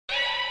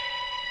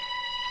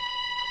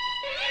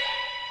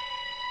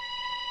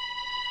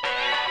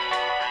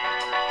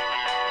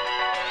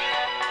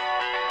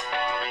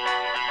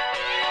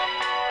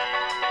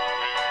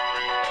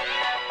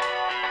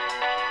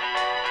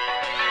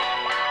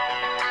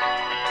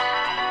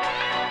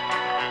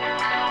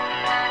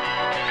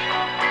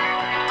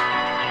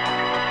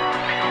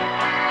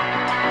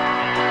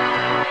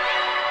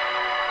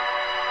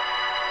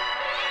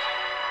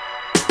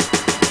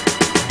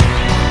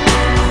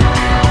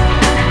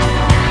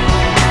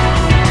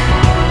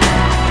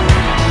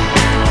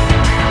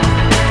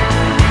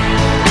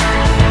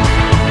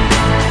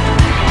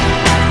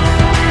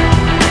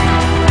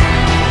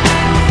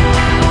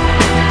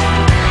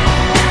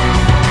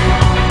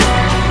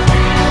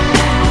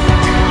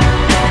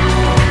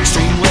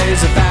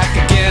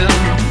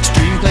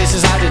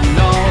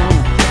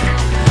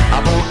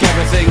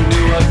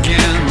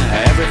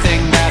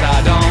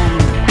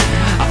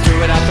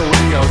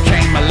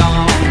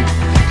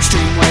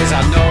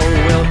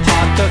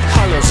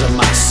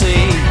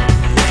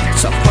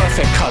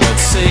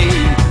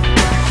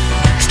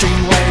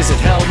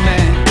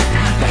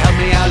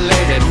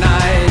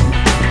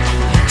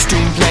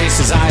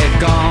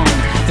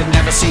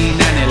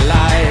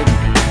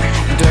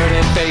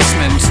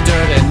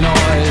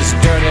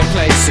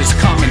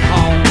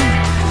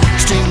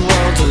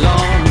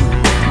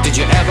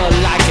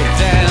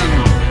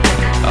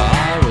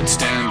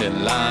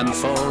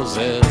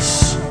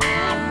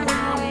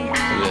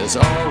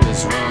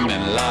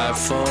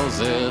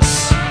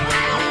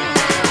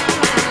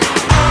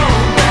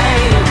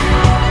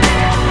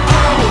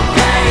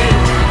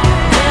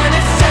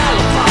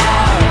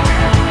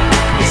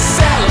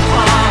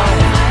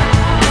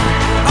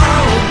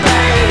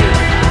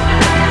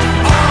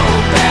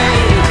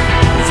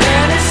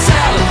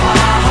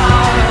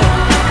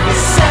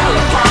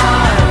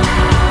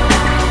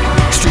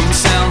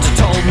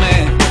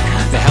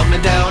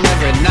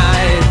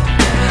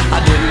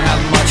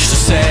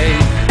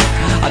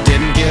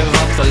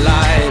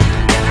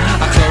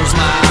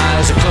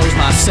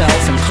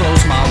this. And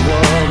close my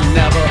world,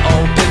 never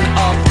open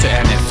up to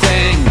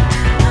anything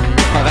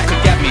that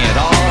could get me at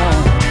all.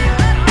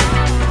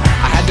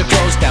 I had to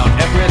close down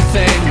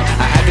everything,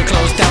 I had to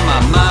close down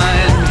my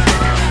mind.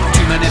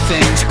 Too many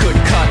things could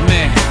cut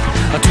me,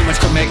 too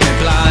much could make me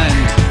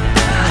blind.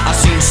 I've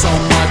seen so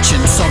much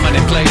in so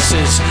many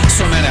places,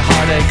 so many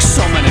heartaches,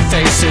 so many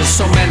faces,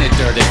 so many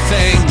dirty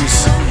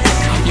things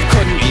you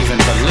couldn't even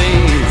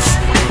believe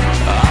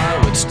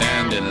I would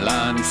stand in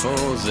line for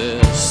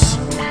this.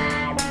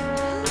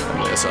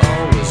 There's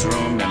always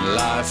room in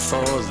life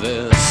for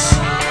this.